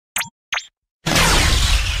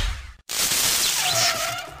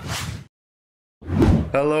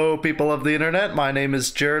Hello, people of the internet. My name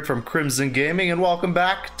is Jared from Crimson Gaming, and welcome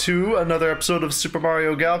back to another episode of Super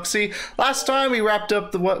Mario Galaxy. Last time we wrapped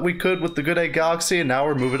up what we could with the Good Egg Galaxy, and now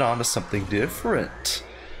we're moving on to something different.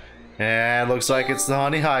 And looks like it's the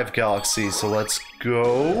Honey Hive Galaxy, so let's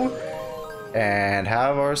go and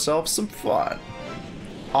have ourselves some fun.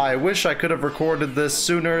 I wish I could have recorded this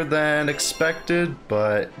sooner than expected,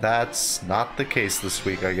 but that's not the case this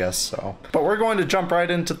week, I guess so. But we're going to jump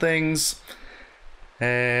right into things.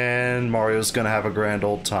 And Mario's gonna have a grand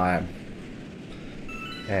old time.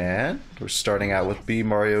 And we're starting out with B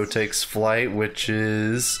Mario Takes Flight, which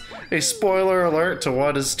is a spoiler alert to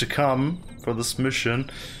what is to come for this mission.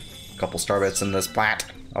 A couple star bits in this plant.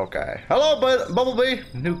 Okay. Hello, Bumblebee!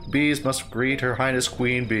 New bees must greet Her Highness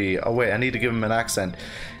Queen Bee. Oh wait, I need to give him an accent.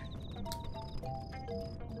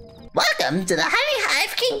 Welcome to the Honey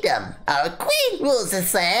Hive Kingdom. Our queen rules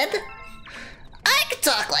this land. I can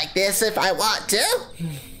talk like this if I want to.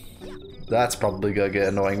 That's probably gonna get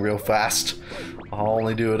annoying real fast. I'll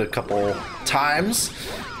only do it a couple times.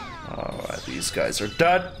 Alright, these guys are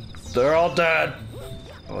dead. They're all dead.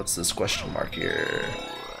 What's this question mark here?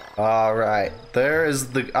 Alright, there is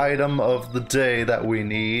the item of the day that we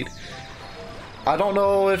need. I don't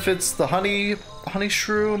know if it's the honey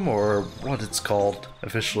shroom or what it's called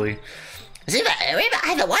officially.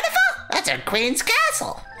 Ziva, the wonderful? That's our queen's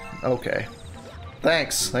castle. Okay.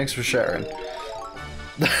 Thanks for sharing.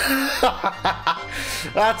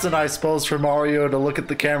 That's a nice pose for Mario to look at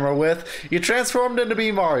the camera with. You transformed into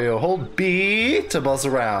B Mario. Hold B to buzz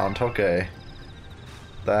around. Okay.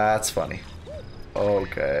 That's funny.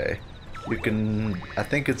 Okay. You can, I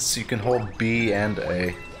think it's, you can hold B and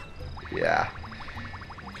A. Yeah.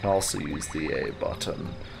 You can also use the A button.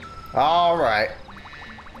 Alright.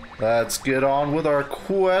 Let's get on with our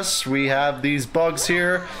quest. We have these bugs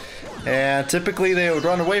here. And typically they would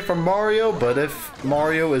run away from Mario, but if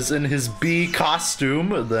Mario is in his bee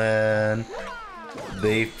costume, then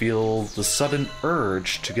they feel the sudden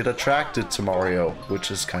urge to get attracted to Mario, which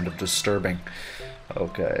is kind of disturbing.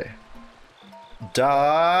 Okay.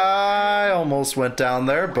 I almost went down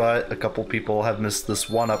there, but a couple people have missed this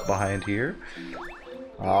one up behind here.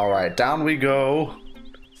 Alright, down we go.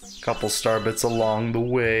 Couple star bits along the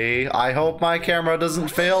way. I hope my camera doesn't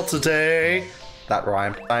fail today. That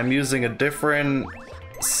rhymed. I'm using a different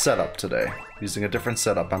setup today.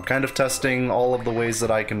 I'm kind of testing all of the ways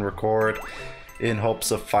that I can record in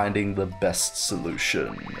hopes of finding the best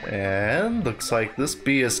solution. And looks like this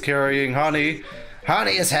bee is carrying honey.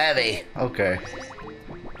 Honey is heavy. Okay.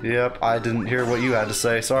 Yep, I didn't hear what you had to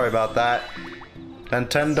say. Sorry about that.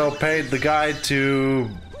 Nintendo paid the guy to...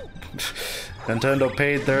 Nintendo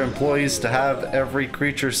paid their employees to have every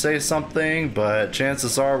creature say something, but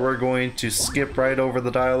chances are we're going to skip right over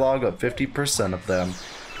the dialogue of 50% of them.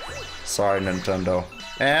 Sorry, Nintendo.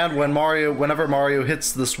 And whenever Mario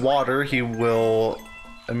hits this water, he will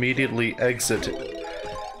immediately exit.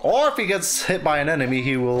 Or if he gets hit by an enemy,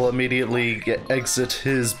 he will immediately exit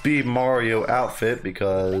his B Mario outfit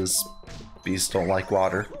because bees don't like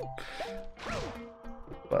water.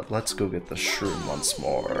 But let's go get the shroom once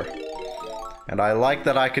more. And I like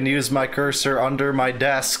that I can use my cursor under my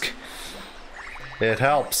desk. It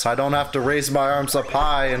helps. I don't have to raise my arms up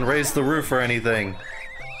high and raise the roof or anything.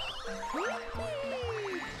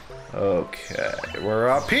 Okay, we're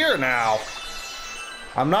up here now.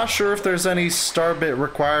 I'm not sure if there's any star bit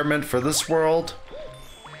requirement for this world.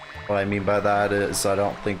 What I mean by that is I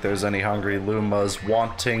don't think there's any hungry Lumas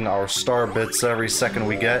wanting our star bits every second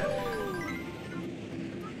we get.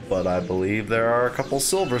 But I believe there are a couple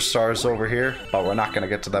silver stars over here. But we're not going to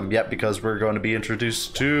get to them yet because we're going to be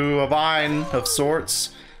introduced to a vine of sorts.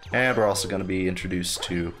 And we're also going to be introduced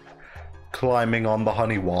to climbing on the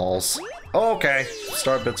honey walls. Okay,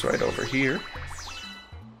 star bits right over here.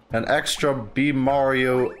 An extra B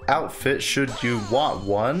Mario outfit should you want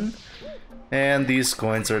one. And these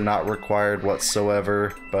coins are not required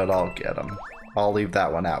whatsoever, but I'll get them. I'll leave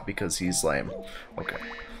that one out because he's lame. Okay,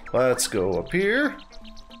 let's go up here.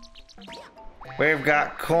 We've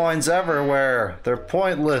got coins everywhere. They're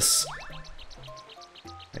pointless.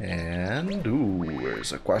 And, ooh,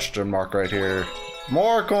 there's a question mark right here.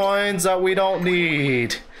 More coins that we don't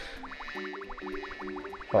need.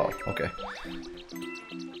 Oh, okay.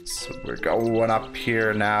 So we're going up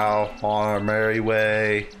here now on our merry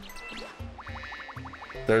way.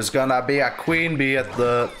 There's gonna be a queen bee at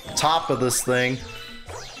the top of this thing.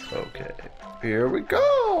 Okay, here we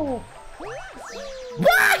go.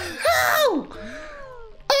 Woohoo!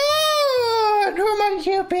 Oh, and who might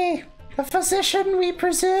you be? A physician, we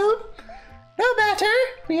presume? No matter,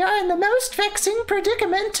 we are in the most vexing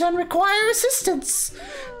predicament and require assistance.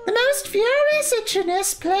 The most furious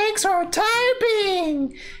itchiness plagues our entire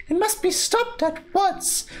being. It must be stopped at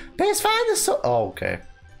once. Please find the source. Oh, okay.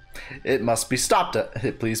 It must be stopped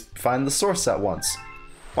at. Please find the source at once.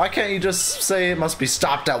 Why can't you just say it must be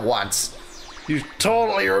stopped at once? You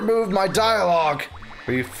totally removed my dialogue.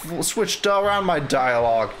 Or you switched around my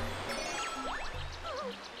dialogue.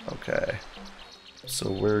 Okay.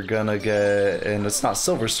 So we're gonna get, and it's not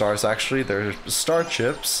silver stars actually, they're star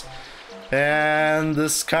chips. And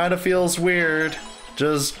this kind of feels weird.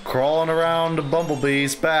 Just crawling around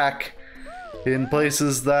Bumblebee's back in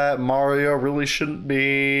places that Mario really shouldn't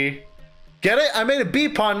be. Get it? I made a bee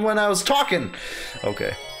pun when I was talking.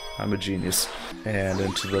 Okay, I'm a genius. And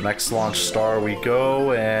into the next launch star we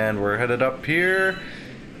go, and we're headed up here.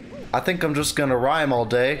 I think I'm just gonna rhyme all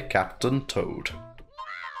day. Captain Toad.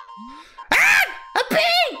 A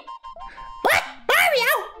bee! What?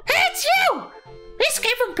 Mario? Hey, it's you! This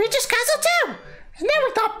came from Peach's Castle too! And then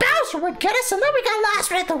we thought Bowser would get us, and then we got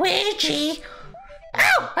lost with Luigi.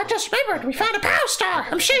 Oh, I just remembered, we found a Power Star.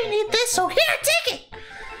 I'm sure you need this, so here, take it!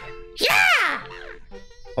 Yeah!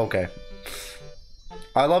 Okay.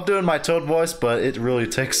 I love doing my Toad voice, but it really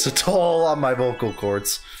takes a toll on my vocal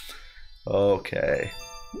cords. Okay.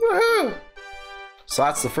 Woohoo! So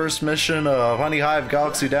that's the first mission of Honey Hive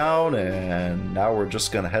Galaxy Down, and now we're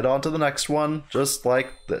just gonna head on to the next one, just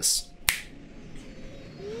like this.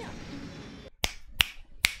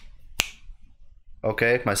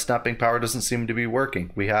 Okay, my snapping power doesn't seem to be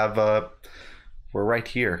working. We have, we're right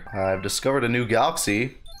here. I've discovered a new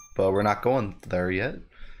galaxy, but we're not going there yet.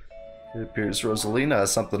 It appears Rosalina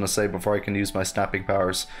has something to say before I can use my snapping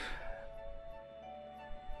powers.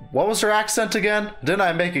 What was her accent again? Didn't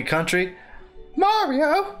I make it country?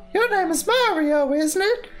 Mario? Your name is Mario, isn't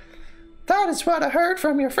it? That is what I heard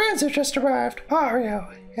from your friends who just arrived. Mario,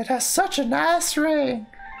 it has such a nice ring.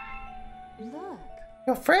 Look.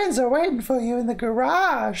 Your friends are waiting for you in the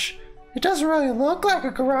garage. It doesn't really look like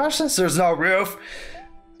a garage since there's no roof.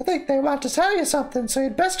 I think they want to tell you something, so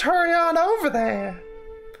you'd best hurry on over there.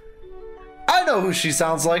 I know who she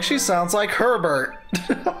sounds like. She sounds like Herbert.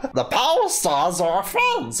 The Power Stars are our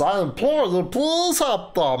friends. I implore you, please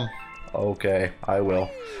help them. Okay, I will.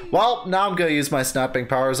 Well, now I'm gonna use my snapping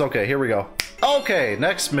powers. Okay, here we go. Okay,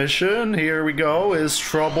 next mission, here we go, is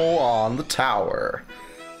Trouble on the Tower.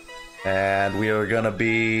 And we are gonna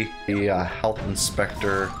be the health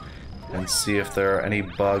inspector and see if there are any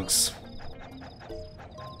bugs.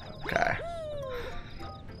 Okay.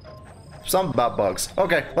 Something about bugs.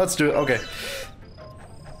 Okay, let's do it. Okay.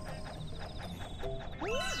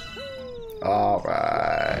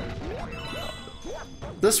 Alright.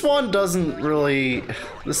 This one doesn't really...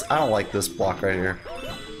 I don't like this block right here.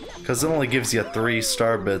 Because it only gives you 3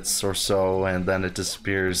 star bits or so, and then it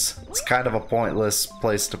disappears. It's kind of a pointless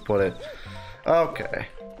place to put it. Okay.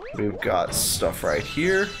 We've got stuff right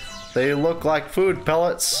here. They look like food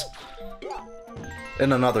pellets.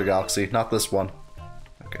 In another galaxy, not this one.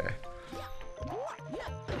 Okay.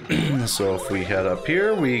 So if we head up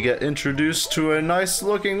here, we get introduced to a nice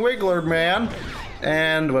looking Wiggler man.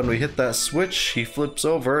 And when we hit that switch, he flips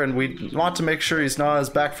over, and we want to make sure he's not on his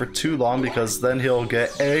back for too long, because then he'll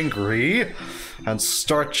get angry and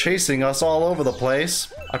start chasing us all over the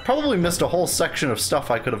place. I probably missed a whole section of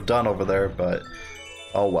stuff I could have done over there, but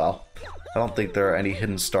oh well. I don't think there are any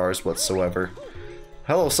hidden stars whatsoever.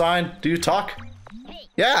 Hello, sign. Do you talk?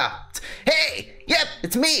 Yeah. Hey, yep,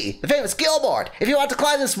 it's me, the famous Gilmore. If you want to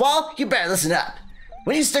climb this wall, you better listen up.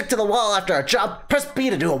 When you stick to the wall after a jump, press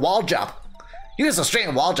B to do a wall jump. Use a string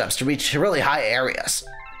of wall jumps to reach really high areas.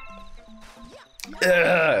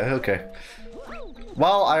 Okay.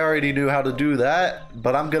 Well, I already knew how to do that,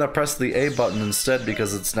 but I'm gonna press the A button instead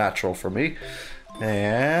because it's natural for me.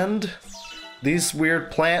 And these weird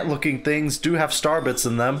plant-looking things do have star bits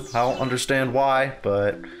in them. I don't understand why,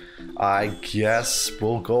 but I guess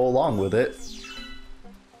we'll go along with it.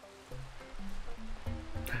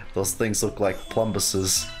 Those things look like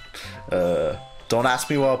plumbuses. Don't ask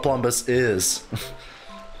me what a plumbus is.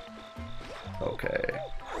 Okay.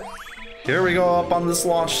 Here we go up on this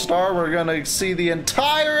launch star. We're gonna see the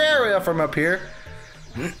entire area from up here.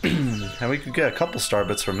 And we could get a couple star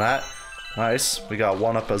bits from that. Nice. We got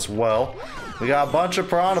one up as well. We got a bunch of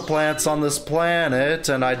piranha plants on this planet,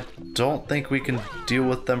 and I don't think we can deal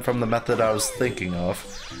with them from the method I was thinking of.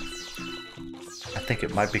 I think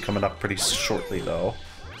it might be coming up pretty shortly, though.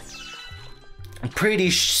 Pretty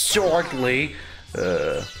shortly.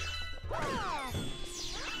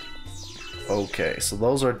 Okay, so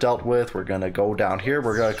those are dealt with. We're gonna go down here.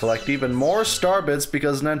 We're gonna collect even more star bits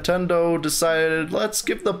because Nintendo decided let's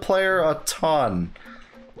give the player a ton.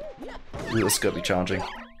 Ooh, this is gonna be challenging.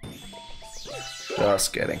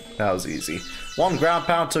 Just kidding. That was easy. One ground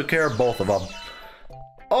pound took care of both of them.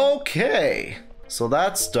 Okay, so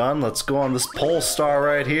that's done. Let's go on this pole star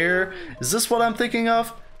right here. Is this what I'm thinking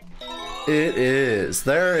of? It is.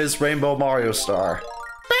 There is Rainbow Mario Star.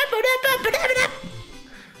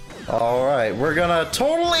 Alright, we're gonna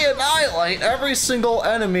totally annihilate every single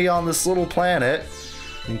enemy on this little planet,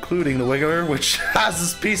 including the Wiggler, which has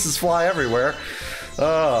his pieces fly everywhere.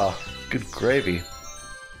 Oh, good gravy.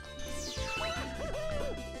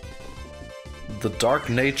 The dark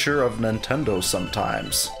nature of Nintendo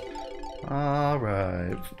sometimes.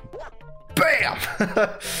 Alright. BAM!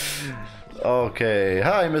 Okay,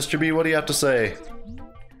 hi Mr. B, what do you have to say?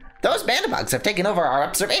 Those mandabugs have taken over our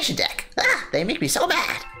observation deck. Ah, they make me so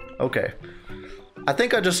mad. Okay. I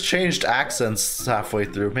think I just changed accents halfway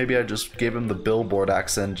through. Maybe I just gave him the billboard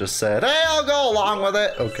accent, just said, hey, I'll go along with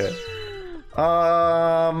it. Okay.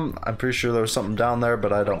 I'm pretty sure there was something down there,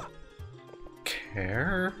 but I don't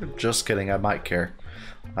care. Just kidding, I might care.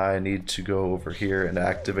 I need to go over here and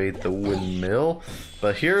activate the windmill.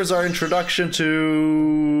 But here's our introduction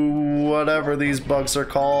to whatever these bugs are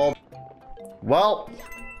called. Well,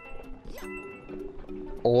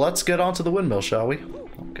 let's get onto the windmill, shall we?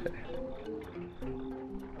 Okay.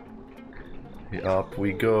 Up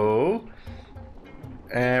we go.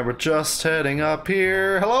 And we're just heading up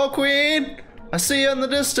here. Hello, Queen! I see you in the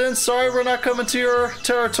distance. Sorry we're not coming to your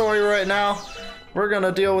territory right now. We're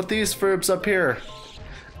gonna deal with these fruits up here.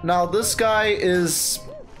 Now, this guy is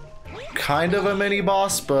kind of a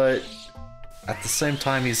mini-boss, but at the same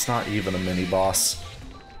time, he's not even a mini-boss.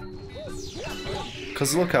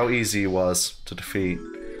 Because look how easy he was to defeat.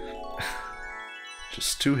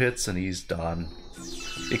 Just 2 hits and he's done.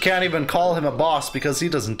 You can't even call him a boss because he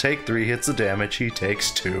doesn't take 3 hits of damage, he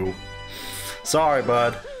takes 2. Sorry,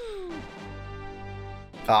 bud.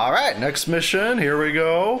 Alright, next mission, here we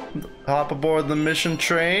go. Hop aboard the mission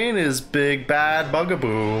train is Big Bad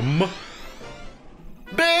Bugaboom.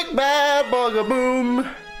 Big Bad Bugaboom!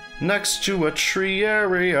 Next to a tree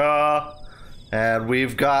area. And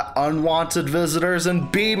we've got unwanted visitors in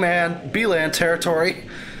B-Land territory.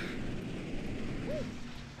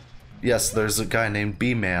 Yes, there's a guy named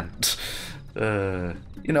B-Man. You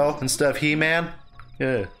know, instead of He-Man.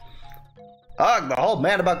 Yeah. Ugh, the whole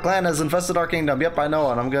Mandabug clan has infested our kingdom. Yep, I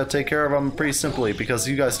know, and I'm gonna take care of them pretty simply because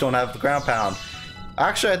you guys don't have the ground pound.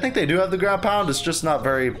 Actually, I think they do have the ground pound, it's just not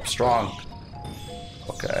very strong.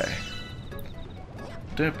 Okay.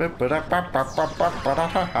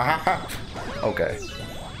 Okay.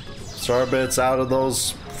 Starbits out of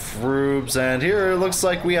those frubes, and here it looks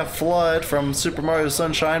like we have Flood from Super Mario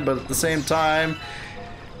Sunshine, but at the same time,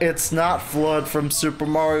 it's not Flood from Super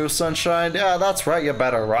Mario Sunshine. Yeah, that's right, you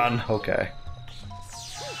better run. Okay.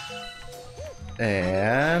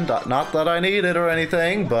 And not that I need it or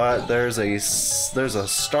anything, but there's a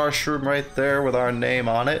Star Shroom right there with our name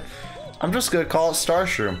on it. I'm just gonna call it Star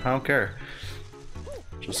Shroom. I don't care.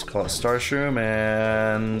 Just call it Star Shroom,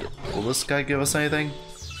 and will this guy give us anything?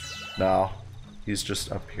 No, he's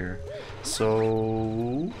just up here.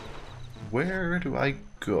 So where do I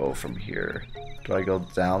go from here? Do I go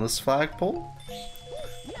down this flagpole?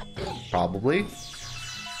 Probably.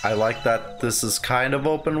 I like that this is kind of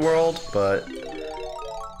open world, but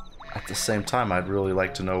at the same time, I'd really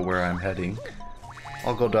like to know where I'm heading.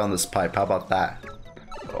 I'll go down this pipe. How about that?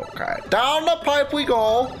 Okay, down the pipe we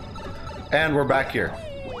go. And we're back here.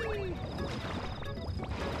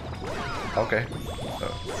 Okay.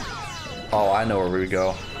 Oh, I know where we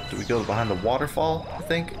go. Do we go behind the waterfall, I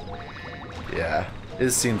think? Yeah, it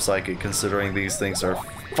seems like it considering these things are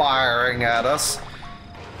firing at us.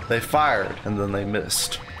 They fired and then they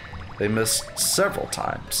missed. They missed several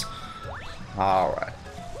times. Alright.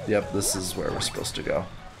 Yep, this is where we're supposed to go.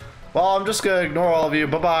 Well, I'm just gonna ignore all of you.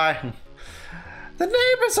 Bye-bye. The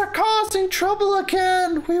neighbors are causing trouble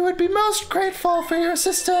again. We would be most grateful for your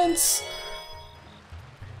assistance.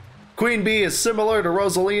 Queen Bee is similar to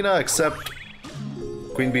Rosalina, except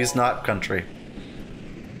Queen Bee's not country.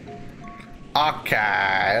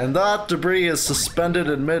 Okay, and that debris is suspended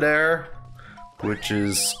in midair, which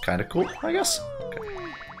is kind of cool, I guess. Okay.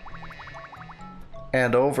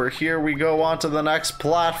 And over here we go on to the next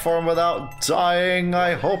platform without dying.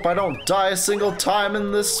 I hope I don't die a single time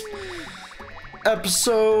in this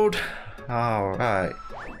episode. Alright.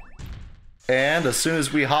 And as soon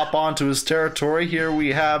as we hop onto his territory, here we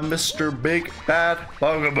have Mr. Big Bad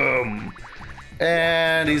Bugaboom.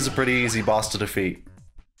 And he's a pretty easy boss to defeat.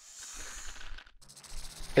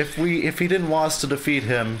 if he didn't want us to defeat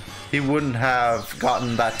him, he wouldn't have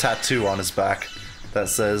gotten that tattoo on his back that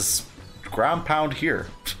says ground pound here.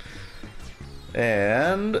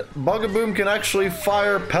 And Bugaboom can actually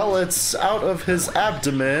fire pellets out of his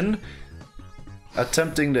abdomen,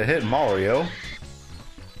 attempting to hit Mario.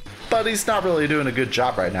 But he's not really doing a good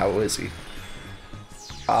job right now, is he?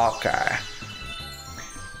 Okay.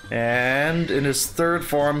 And in his third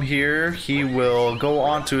form here, he will go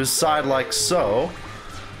onto his side like so,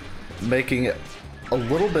 making it a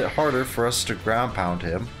little bit harder for us to ground pound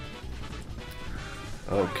him.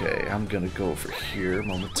 Okay, I'm gonna go over here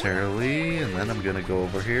momentarily, and then I'm gonna go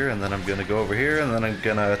over here, and then I'm gonna go over here, and then I'm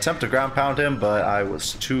gonna attempt to ground pound him, but I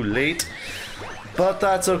was too late. But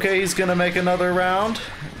that's okay, he's gonna make another round,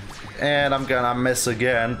 and I'm gonna miss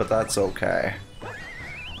again, but that's okay.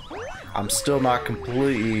 I'm still not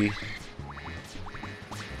completely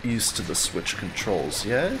used to the Switch controls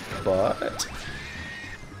yet, but...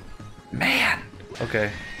 Man!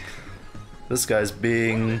 Okay. This guy's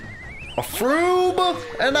being a froob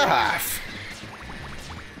and a half.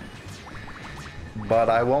 But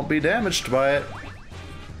I won't be damaged by it.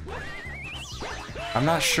 I'm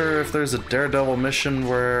not sure if there's a Daredevil mission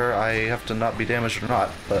where I have to not be damaged or not,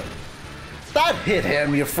 but... That hit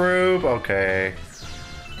him, you froob! Okay.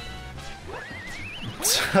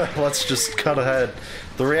 Let's just cut ahead.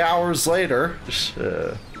 3 hours later.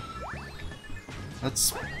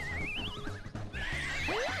 Let's...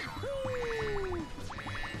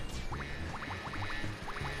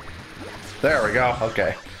 There we go,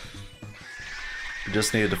 okay. We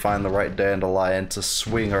just needed to find the right dandelion to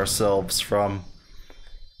swing ourselves from.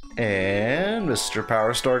 And Mr.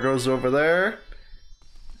 Power Star goes over there.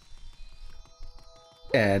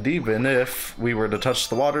 And even if we were to touch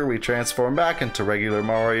the water, we transform back into regular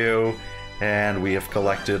Mario. And we have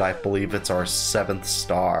collected, I believe it's our 7th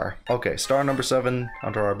star. Okay, star number 7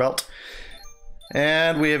 under our belt.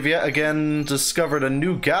 And we have yet again discovered a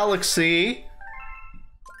new galaxy,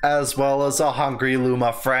 as well as a hungry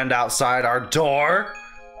Luma friend outside our door.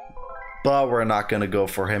 But we're not gonna go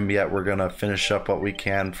for him yet. We're gonna finish up what we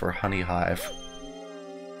can for Honey Hive.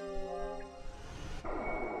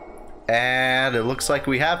 And it looks like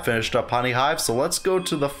we have finished up Honey Hive, so let's go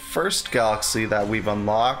to the first galaxy that we've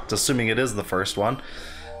unlocked, assuming it is the first one.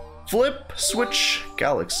 Flip Switch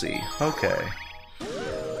Galaxy. Okay.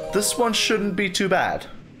 This one shouldn't be too bad,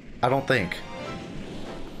 I don't think.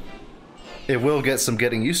 It will get some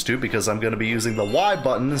getting used to because I'm going to be using the Y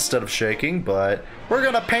button instead of shaking, but we're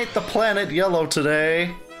going to paint the planet yellow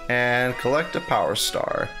today and collect a Power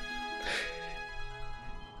Star.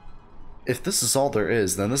 If this is all there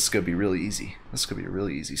is, then this is going to be really easy. This is going to be a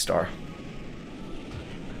really easy star.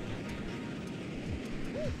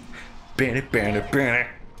 Banner, banner, banner.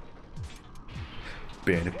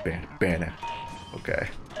 Banner, banner, banner. Okay.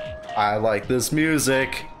 I like this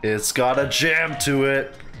music. It's got a jam to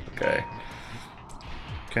it. Okay.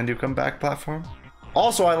 Can you come back, platform?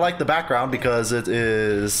 Also, I like the background because it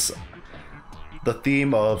is the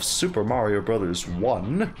theme of Super Mario Bros.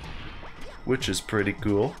 1, which is pretty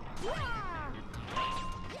cool.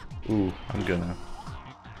 Ooh, I'm gonna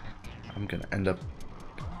end up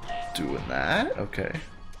doing that. Okay.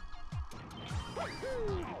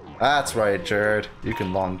 That's right, Jared. You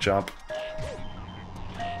can long jump.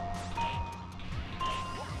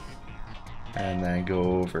 And then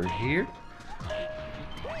go over here.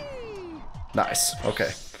 Nice,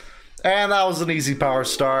 okay. And that was an easy Power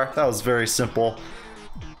Star. That was very simple.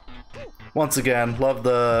 Once again, love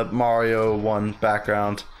the Mario 1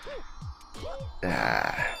 background.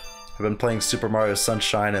 I've been playing Super Mario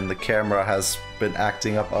Sunshine and the camera has been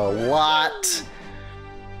acting up a lot.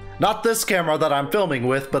 Not this camera that I'm filming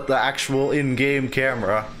with, but the actual in-game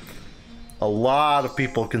camera. A lot of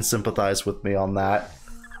people can sympathize with me on that.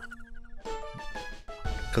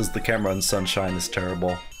 Because the camera in Sunshine is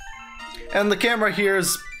terrible. And the camera here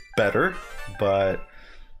is better, but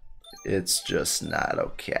it's just not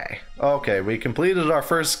okay. Okay, we completed our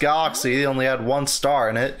first galaxy. It only had 1 star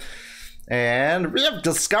in it. And we have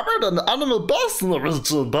discovered an enemy base in the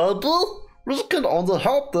region, baby. We can only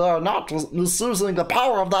hope they are not misusing the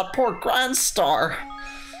power of that poor Grand Star.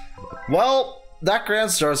 Well, that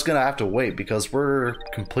Grand Star is gonna have to wait because we're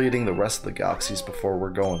completing the rest of the galaxies before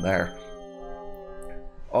we're going there.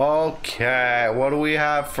 Okay, what do we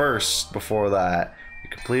have first before that? We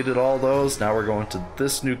completed all those. Now we're going to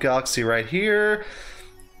this new galaxy right here.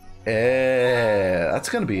 That's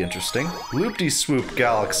gonna be interesting. Loop-de-swoop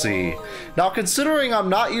galaxy. Now, considering I'm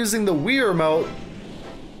not using the Wii remote,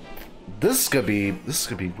 this could be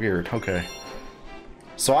weird. Okay.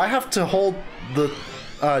 So I have to hold the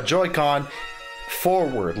Joy-Con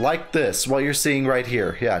forward like this, what you're seeing right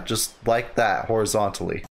here. Yeah, just like that,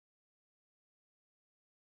 horizontally.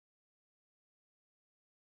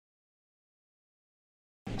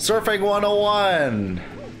 Surfing 101!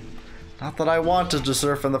 Not that I wanted to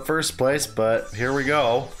surf in the first place, but here we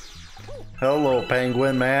go. Hello,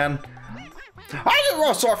 penguin man. I can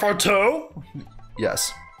go surfer too!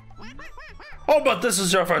 Yes. Oh, but this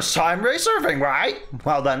is your first time surfing, right?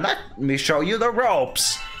 Well then, let me show you the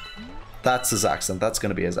ropes. That's his accent. That's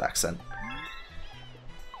gonna be his accent.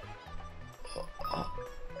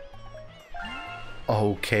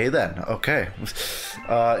 Okay then. Okay.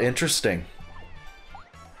 Interesting.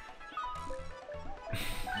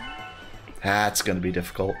 That's gonna be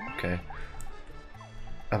difficult. Okay.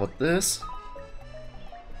 How about this?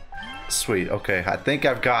 Sweet. Okay, I think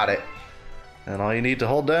I've got it. And all you need to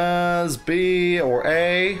hold down is B or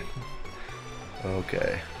A.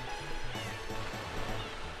 Okay.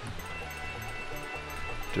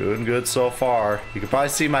 Doing good so far. You can probably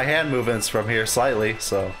see my hand movements from here slightly,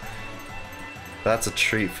 so that's a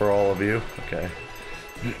treat for all of you. Okay.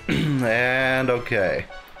 And okay.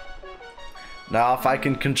 Now if I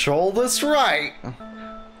can control this right,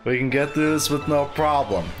 we can get through this with no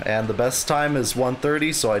problem. And the best time is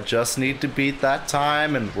 1:30, so I just need to beat that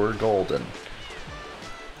time and we're golden.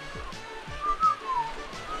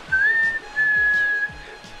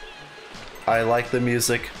 I like the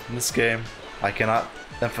music in this game. I cannot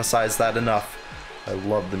emphasize that enough. I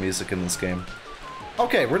love the music in this game.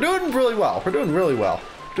 Okay, we're doing really well. We're doing really well.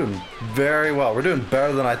 We're doing very well. We're doing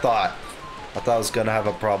better than I thought. I thought I was gonna have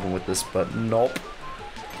a problem with this, but nope.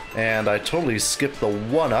 And I totally skipped the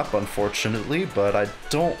 1-up, unfortunately, but I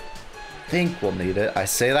don't think we'll need it. I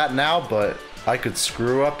say that now, but I could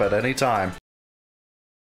screw up at any time.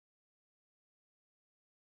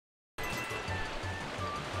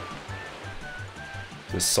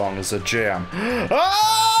 This song is a jam.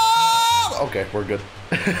 Ah! Okay, we're good.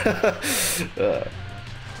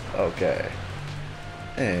 Okay.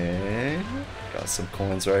 And got some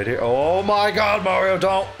coins right here. Oh my god, Mario,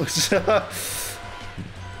 don't!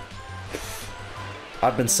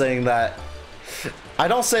 I've been saying that. I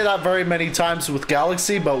don't say that very many times with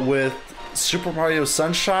Galaxy, but with Super Mario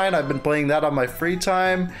Sunshine, I've been playing that on my free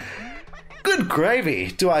time. Good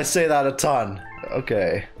gravy, do I say that a ton.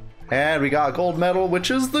 Okay. And we got a gold medal, which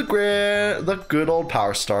is the good old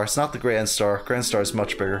Power Star. It's not the Grand Star. Grand Star is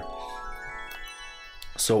much bigger.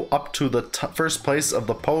 So up to the first place of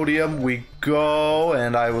the podium we go,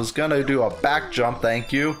 and I was gonna do a back jump,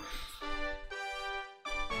 thank you.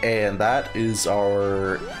 And that is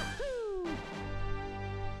our...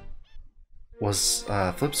 Was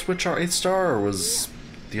Flip Switch our 8th star, or was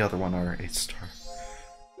the other one our 8th star?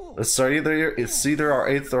 It's either our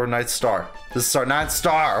 8th or 9th star. This is our 9th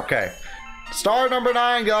star, okay. Star number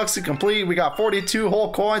 9, Galaxy complete. We got 42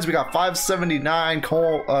 whole coins. We got 579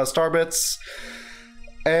 star bits.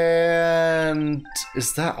 And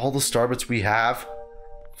is that all the star bits we have?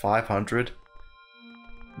 500.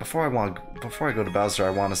 Before I go to Bowser, I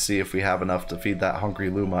want to see if we have enough to feed that hungry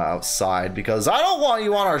Luma outside, because I don't want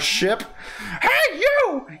you on our ship. Hey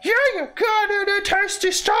you! Yeah, you got any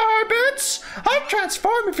tasty star bits? I'll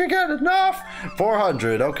transform if you get enough.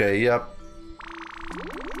 400. Okay, yep.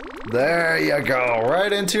 There you go,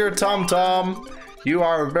 right into your tum-tum. You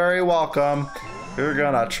are very welcome. You're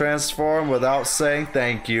gonna transform without saying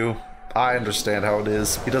thank you. I understand how it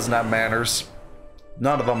is. He doesn't have manners.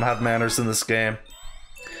 None of them have manners in this game.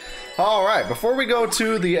 Alright, before we go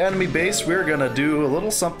to the enemy base, we're gonna do a little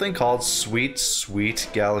something called Sweet Sweet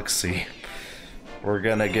Galaxy. We're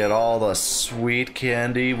gonna get all the sweet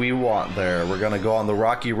candy we want there. We're gonna go on the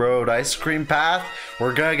Rocky Road ice cream path.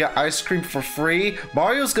 We're gonna get ice cream for free.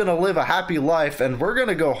 Mario's gonna live a happy life, and we're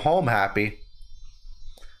gonna go home happy.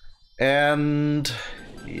 And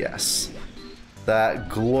yes, that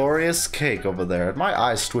glorious cake over there. My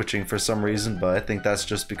eye's twitching for some reason, but I think that's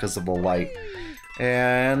just because of the light.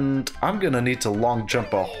 And I'm gonna need to long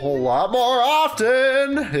jump a whole lot more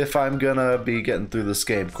often if I'm gonna be getting through this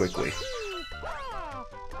game quickly.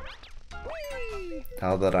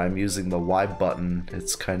 Now that I'm using the Y button,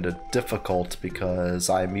 it's kind of difficult because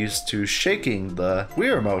I'm used to shaking the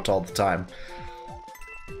Wii Remote all the time.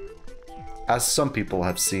 As some people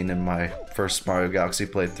have seen in my first Mario Galaxy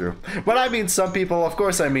playthrough. When I mean some people, of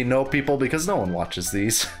course I mean no people, because no one watches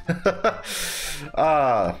these.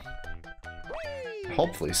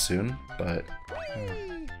 Hopefully soon, but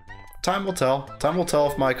time will tell. Time will tell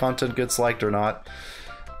if my content gets liked or not.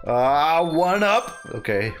 1-up.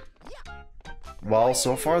 Okay. Well,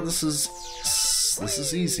 so far this is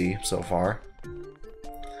easy so far.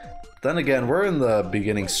 Then again, we're in the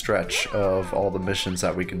beginning stretch of all the missions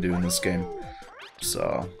that we can do in this game.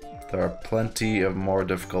 So there are plenty of more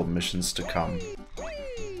difficult missions to come.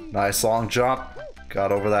 Nice long jump.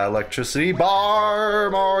 Got over that electricity bar.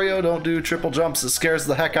 Mario, don't do triple jumps. It scares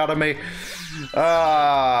the heck out of me.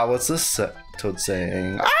 What's this toad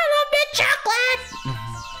saying? I love mint chocolate!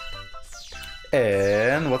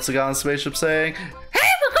 And what's the guy on the spaceship saying? Hey,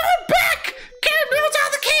 we're going back! Caramel's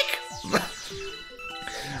on the cake!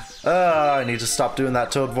 I need to stop doing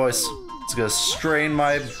that toad voice. It's gonna strain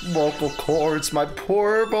my vocal cords, my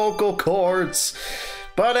poor vocal cords.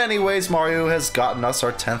 But anyways, Mario has gotten us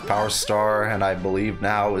our 10th Power Star, and I believe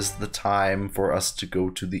now is the time for us to go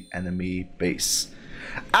to the enemy base.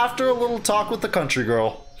 After a little talk with the country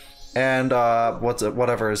girl, and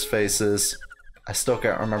whatever his face is, I still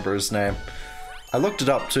can't remember his name. I looked it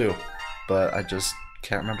up too, but I just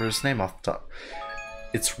can't remember his name off the top.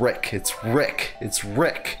 It's Rick. It's Rick. It's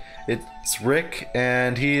Rick. It's Rick,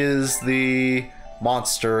 and he is the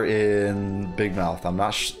monster in Big Mouth. I'm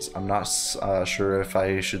not sure if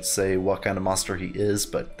I should say what kind of monster he is,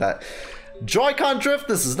 but that Joy-Con drift.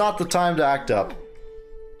 This is not the time to act up.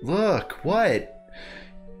 Look, what?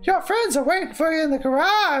 Your friends are waiting for you in the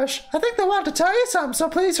garage. I think they want to tell you something, so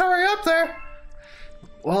please hurry up there.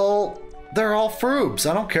 Well, they're all froobs.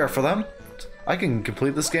 I don't care for them. I can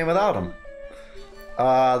complete this game without them.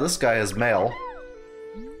 This guy is male.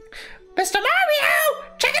 Mr. Mario!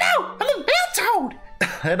 Check it out! I'm a mail toad!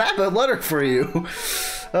 And I have a letter for you.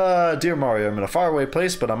 Dear Mario, I'm in a faraway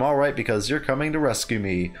place, but I'm alright because you're coming to rescue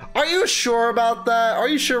me. Are you sure about that? Are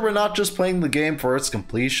you sure we're not just playing the game for its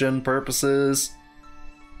completion purposes?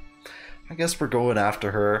 I guess we're going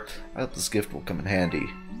after her. I hope this gift will come in handy.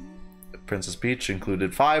 Princess Peach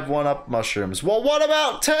included 5 1-up mushrooms. Well, what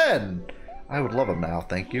about 10? I would love them now,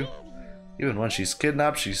 thank you. Even when she's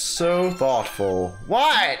kidnapped, she's so thoughtful.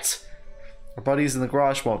 What? Our buddies in the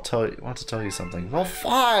garage want to tell you something. Well,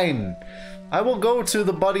 fine. I will go to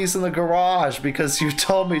the buddies in the garage because you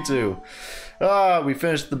told me to. We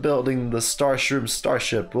finished building the Starshroom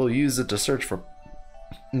starship. We'll use it to search for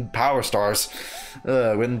power stars.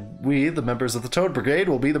 When we, the members of the Toad Brigade,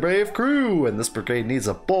 will be the brave crew, and this brigade needs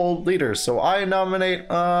a bold leader. So I nominate,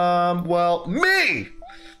 well, me.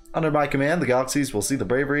 Under my command, the galaxies will see the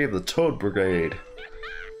bravery of the Toad Brigade.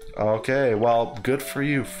 Okay, well, good for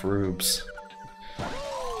you, Froobs.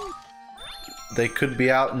 They could be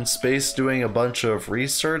out in space doing a bunch of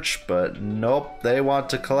research, but nope, they want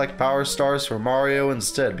to collect power stars for Mario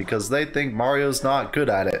instead because they think Mario's not good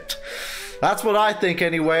at it. That's what I think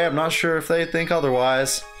anyway. I'm not sure if they think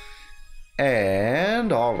otherwise.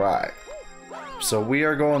 And alright. So we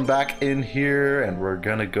are going back in here and we're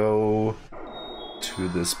gonna go to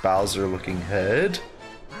this Bowser looking head.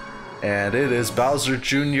 And it is Bowser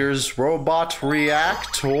Jr.'s robot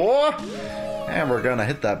reactor. And we're gonna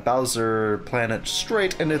hit that Bowser planet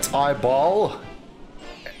straight in its eyeball.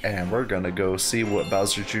 And we're gonna go see what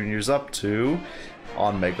Bowser Jr.'s up to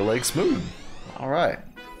on Mega Lake's moon. Alright.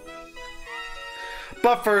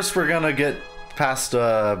 But first we're gonna get past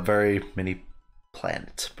a very mini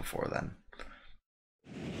planet before then.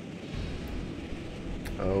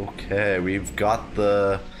 Okay, we've got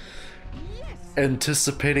the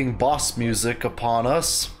anticipating boss music upon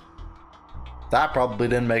us. That probably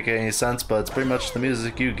didn't make any sense, but it's pretty much the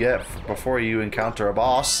music you get before you encounter a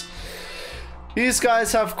boss. These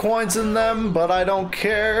guys have coins in them, but I don't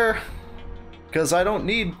care, because I don't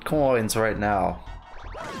need coins right now.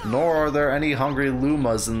 Nor are there any hungry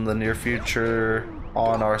Lumas in the near future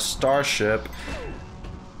on our starship.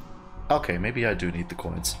 Okay, maybe I do need the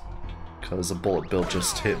coins, because a bullet bill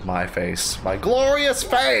just hit my face. My glorious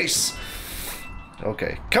face!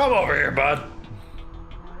 Okay, come over here, bud.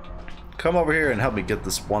 Come over here and help me get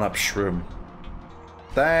this 1-up shroom.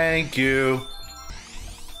 Thank you.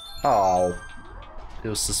 Oh. It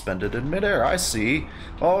was suspended in midair, I see.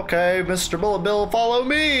 Okay, Mr. Bullet Bill, follow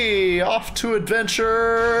me! Off to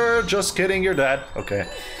adventure! Just kidding, you're dead. Okay.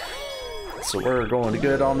 So we're going to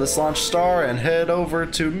get on this launch star and head over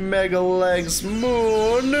to Mega Leg's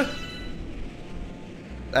moon.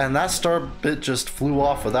 And that star bit just flew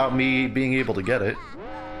off without me being able to get it.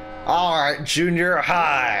 Alright, Junior,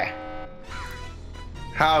 hi!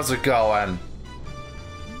 How's it going?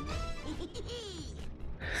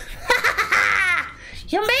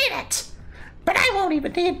 You made it! But I won't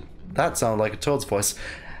even need... That sounded like a Toad's voice.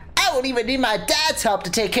 I won't even need my dad's help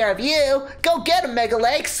to take care of you. Go get him, Mega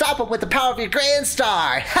Lake. Stop him with the power of your Grand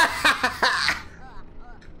Star.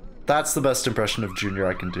 That's the best impression of Junior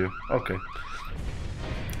I can do. Okay.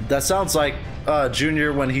 That sounds like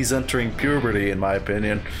Junior when he's entering puberty, in my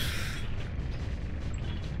opinion.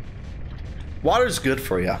 Water's good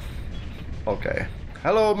for you. Okay.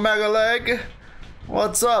 Hello, Mega Leg.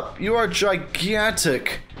 What's up? You are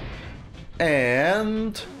gigantic.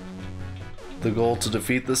 And the goal to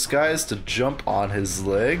defeat this guy is to jump on his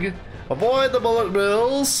leg. Avoid the bullet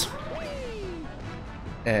bills.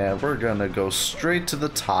 And we're gonna go straight to the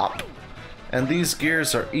top. And these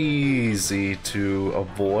gears are easy to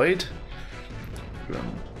avoid.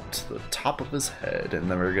 Going to the top of his head. And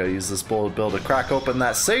then we're gonna use this bullet bill to crack open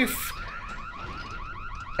that safe.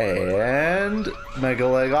 And Mega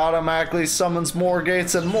Leg automatically summons more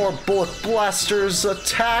gates and more bullet blasters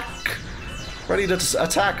attack. Ready to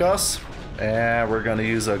attack us. And we're gonna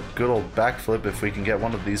use a good old backflip. If we can get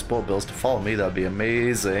one of these bullet bills to follow me, that'd be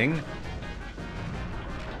amazing.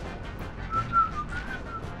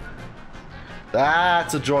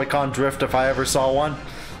 That's a Joy-Con drift if I ever saw one.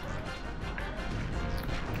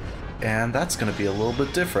 And that's gonna be a little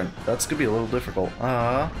bit different. That's gonna be a little difficult.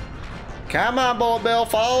 Come on, bullet bill,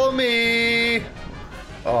 follow me.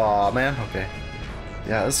 Oh man, okay.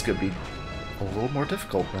 Yeah, this could be a little more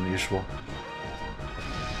difficult than usual.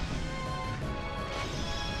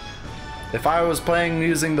 If I was playing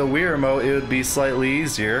using the Wii remote, it would be slightly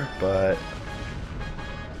easier, but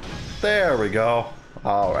there we go.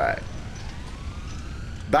 All right.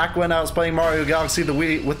 Back when I was playing Mario Galaxy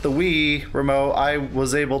with the Wii remote, I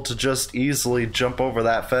was able to just easily jump over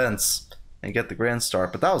that fence and get the Grand Star,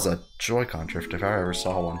 but that was a Joy-Con drift if I ever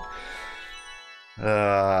saw one.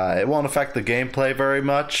 It won't affect the gameplay very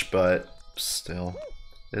much, but still,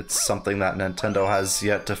 it's something that Nintendo has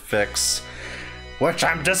yet to fix, which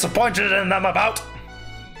I'm disappointed in them about.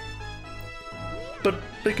 But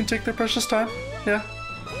they can take their precious time, yeah.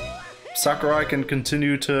 Sakurai can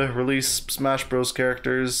continue to release Smash Bros.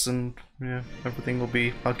 Characters, and yeah, everything will be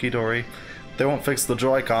hunky-dory. They won't fix the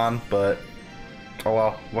Joy-Con, but oh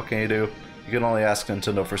well, what can you do? You can only ask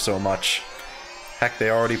Nintendo for so much. Heck, they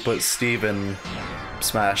already put Steve in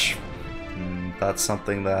Smash. That's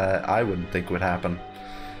something that I wouldn't think would happen.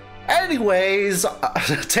 Anyways,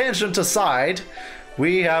 tangent aside,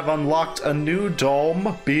 we have unlocked a new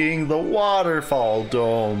dome, being the Waterfall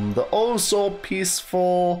Dome. The oh so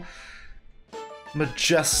peaceful,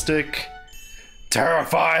 majestic,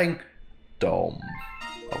 terrifying dome.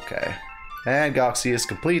 Okay. And Galaxy is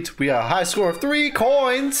complete. We got a high score of 3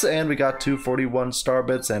 coins, and we got 241 star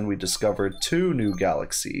bits, and we discovered 2 new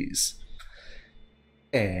galaxies.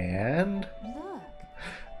 And Look.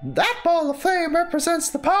 That ball of flame represents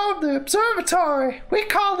the power of the observatory. We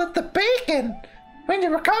call it the beacon. When you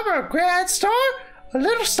recover a grand star, a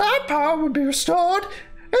little star power will be restored,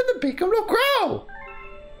 and the beacon will grow.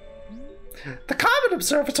 The Comet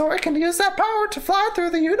Observatory can use that power to fly through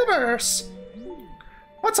the universe.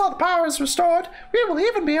 Once all the power is restored, we will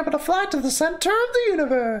even be able to fly to the center of the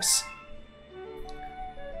universe.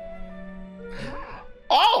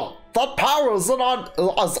 oh, the power is on.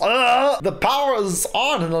 The power is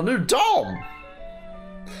on in a new dome.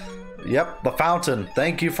 Yep, the fountain.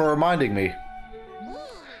 Thank you for reminding me.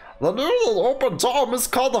 The new open dome is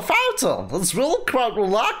called the Fountain. It's really quite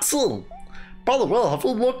relaxing. By the way, have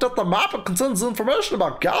you looked at the map? It contains information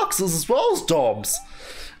about galaxies as well as domes.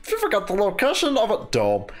 If you forgot the location of a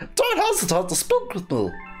dome, don't hesitate to speak with me.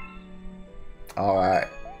 Alright,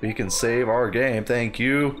 we can save our game, thank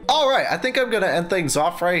you. Alright, I think I'm gonna end things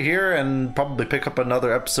off right here and probably pick up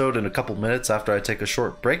another episode in a couple minutes after I take a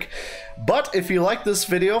short break. But if you like this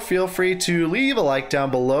video, feel free to leave a like down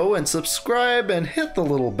below and subscribe and hit the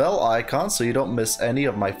little bell icon so you don't miss any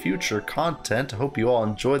of my future content. I hope you all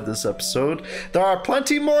enjoyed this episode. There are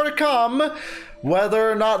plenty more to come. Whether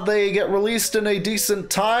or not they get released in a decent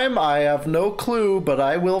time, I have no clue, but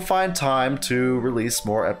I will find time to release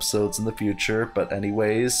more episodes in the future. But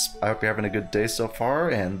anyways, I hope you're having a good day so far,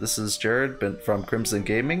 and this is Jared from Crimson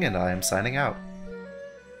Gaming, and I am signing out.